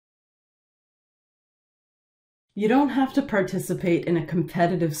You don't have to participate in a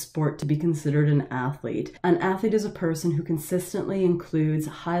competitive sport to be considered an athlete. An athlete is a person who consistently includes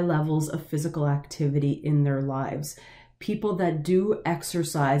high levels of physical activity in their lives. People that do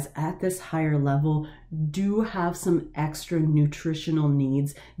exercise at this higher level do have some extra nutritional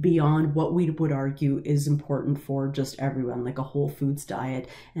needs beyond what we would argue is important for just everyone, like a whole foods diet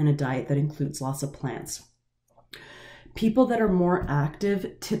and a diet that includes lots of plants. People that are more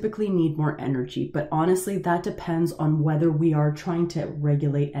active typically need more energy, but honestly, that depends on whether we are trying to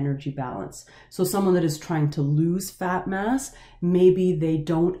regulate energy balance. So someone that is trying to lose fat mass, maybe they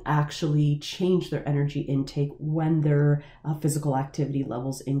don't actually change their energy intake when their physical activity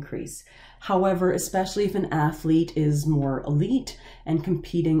levels increase. However, especially if an athlete is more elite and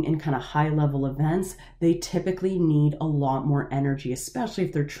competing in kind of high level events, they typically need a lot more energy, especially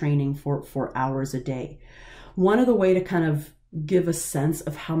if they're training for 4 hours a day. One of the way to kind of give a sense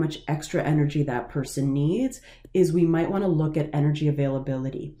of how much extra energy that person needs is we might want to look at energy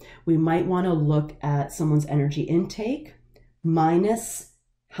availability. We might want to look at someone's energy intake minus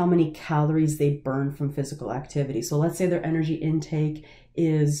how many calories they burn from physical activity. So let's say their energy intake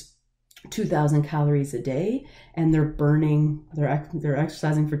is 2,000 calories a day and they're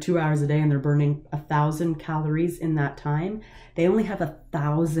exercising for 2 hours a day and they're burning 1,000 calories in that time. They only have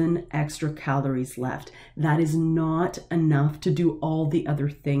 1,000 extra calories left. That is not enough to do all the other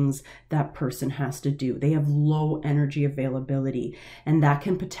things that person has to do. They have low energy availability, and that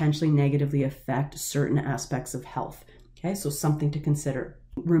can potentially negatively affect certain aspects of health. Okay, so something to consider.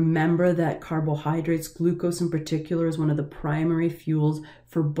 Remember that carbohydrates, glucose in particular, is one of the primary fuels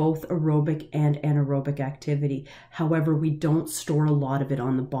for both aerobic and anaerobic activity. However, we don't store a lot of it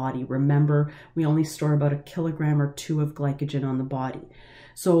on the body. Remember, we only store about 1 kilogram or 2 of glycogen on the body.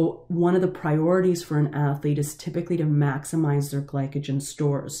 So one of the priorities for an athlete is typically to maximize their glycogen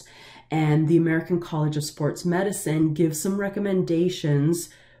stores. And the American College of Sports Medicine gives some recommendations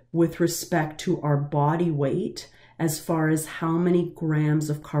with respect to our body weight as far as how many grams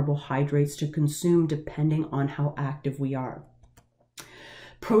of carbohydrates to consume depending on how active we are.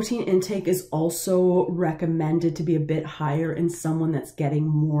 Protein intake is also recommended to be a bit higher in someone that's getting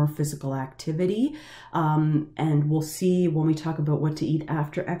more physical activity. And we'll see when we talk about what to eat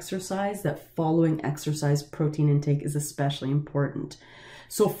after exercise that following exercise, protein intake is especially important.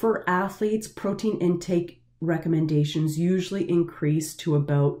 So for athletes, protein intake recommendations usually increase to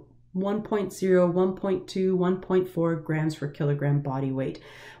about 1.0, 1.2, 1.4 grams per kilogram body weight.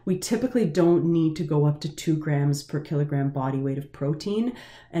 We typically don't need to go up to 2 grams per kilogram body weight of protein,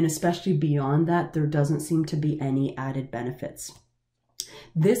 and especially beyond that, there doesn't seem to be any added benefits.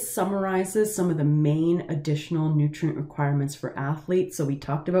 This summarizes some of the main additional nutrient requirements for athletes. So we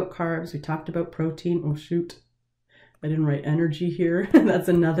talked about carbs, we talked about protein. Oh shoot, I didn't write energy here. That's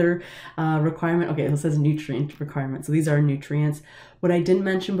another requirement. Okay, it says nutrient requirements. So these are nutrients. What I didn't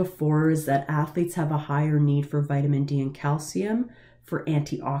mention before is that athletes have a higher need for vitamin D and calcium, for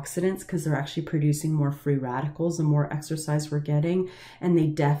antioxidants, because they're actually producing more free radicals the more exercise we're getting. And they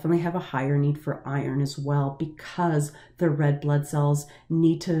definitely have a higher need for iron as well, because their red blood cells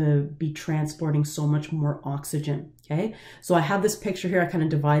need to be transporting so much more oxygen. Okay, so I have this picture here. I kind of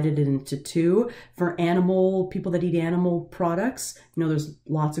divided it into two. For people that eat animal products, there's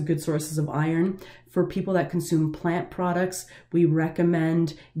lots of good sources of iron. For people that consume plant products, we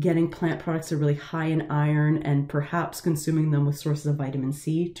recommend getting plant products that are really high in iron and perhaps consuming them with sources of vitamin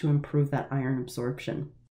C to improve that iron absorption.